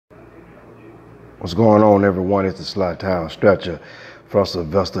What's going on, everyone? It's the Sly Town Stretcher from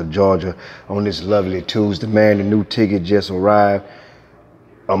Sylvester, Georgia. On this lovely Tuesday, man, the new ticket just arrived.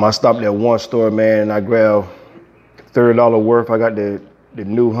 I stopped at one store, man, and I grabbed $30 worth. I got the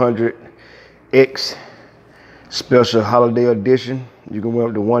new 100X special holiday edition. You can win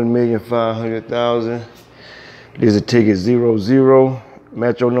up to 1,500,000. There's a ticket 00.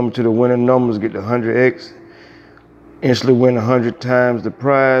 Match your number to the winning numbers, get the 100X. Instantly win 100 times the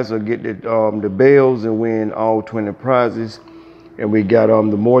prize, or get the bells and win all 20 prizes. And we got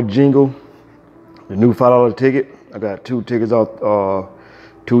the more jingle, the new $5 ticket. I got 2 tickets off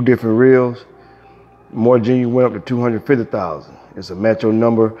 2 different reels. More jingle went up to 250,000. It's a match your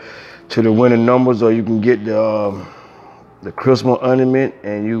number to the winning numbers, or you can get the Christmas ornament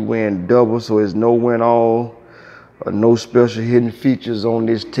and you win double. So it's no win all, no special hidden features on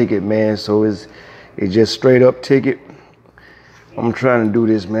this ticket, man. So it's just straight up ticket. I'm trying to do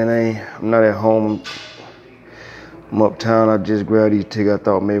this, man. I'm not at home. I'm uptown. I just grabbed these tickets. I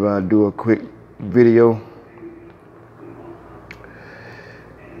thought maybe I'd do a quick video.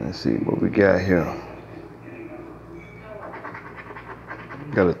 Let's see what we got here.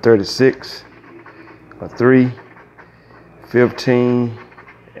 Got a 36, a 3, 15,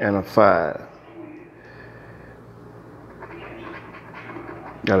 and a 5.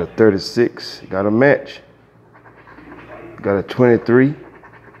 Got a 36, got a match. Got a 23,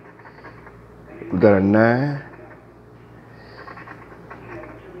 we got a 9.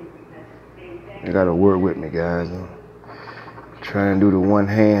 You gotta work with me, guys. I'm trying to do the one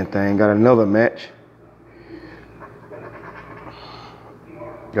hand thing. Got another match.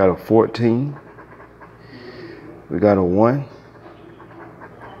 Got a 14. We got a 1.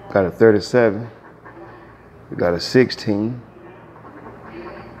 Got a 37. We got a 16.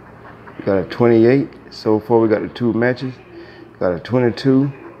 We got a 28. So far we got the 2 matches. Got a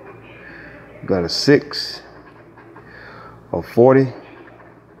 22. We got a 6. A 40.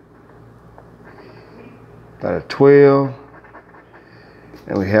 Got a 12.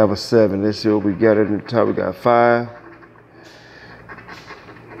 And we have a 7. Let's see what we got at the top. We got 5.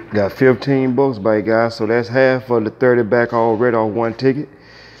 Got 15 bucks back, guys. So that's half of the 30 back already on one ticket.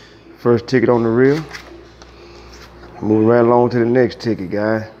 First ticket on the reel. Moving right along to the next ticket,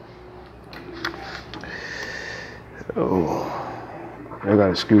 guys. Oh, I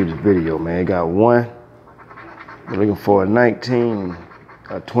gotta screw this video, man. Got 1. We're looking for a 19,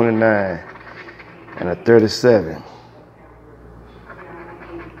 a 29, and a 37.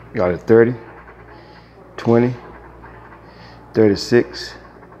 Got a 30, 20, 36,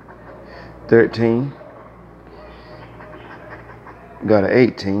 13. Got an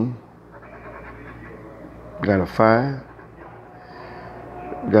 18. Got a 5.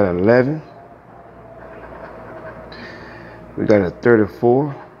 Got an 11. We got a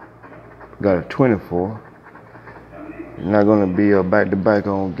 34. We got a 24. It's not gonna be a back-to-back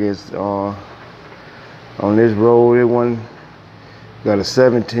on guess on this roll. It one got a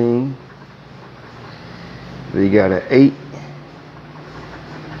 17. We got an 8,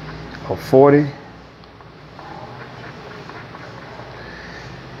 a 40,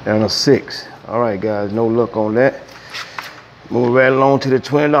 and a 6. All right, guys, no luck on that. Move right along to the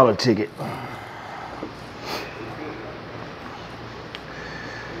 $20 ticket.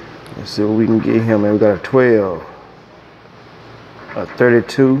 Let's see what we can get here, man. We got a 12, a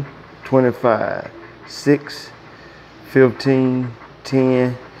 32, 25, 6, 15,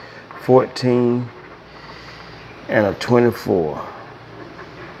 10, 14, and a 24.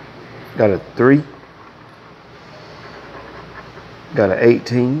 Got a 3, got an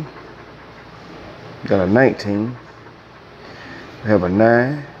 18, got a 19, we have a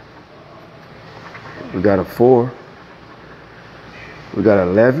 9, we got a 4, we got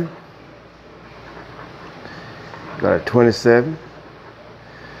 11, got a 27,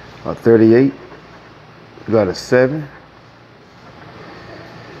 a 38, we got a 7,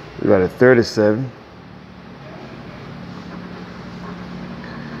 we got a 37,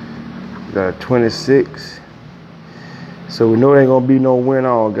 we got a 26. So we know there ain't gonna be no win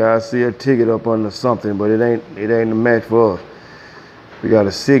all, guys. See a ticket up under something, but it ain't a match for us. We got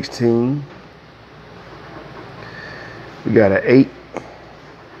a 16, we got an 8,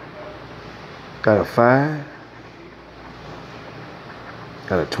 got a 5,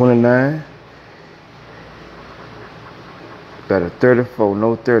 got a 29, got a 34,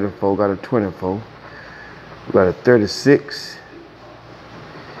 no 34, got a 24, we got a 36,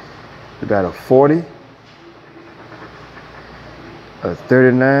 we got a 40, a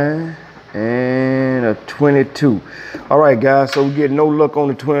 39, and a 22. All right, guys, so we get no luck on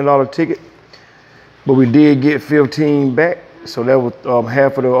the $20 ticket, but we did get 15 back. So that was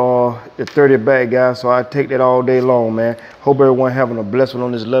half of the 30 bag, guys. So I take that all day long, man. Hope everyone having a blessed one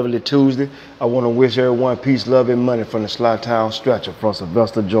on this lovely Tuesday. I want to wish everyone peace, love, and money from the Sly Town Stretcher from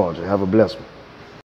Sylvester, Georgia. Have a blessed one.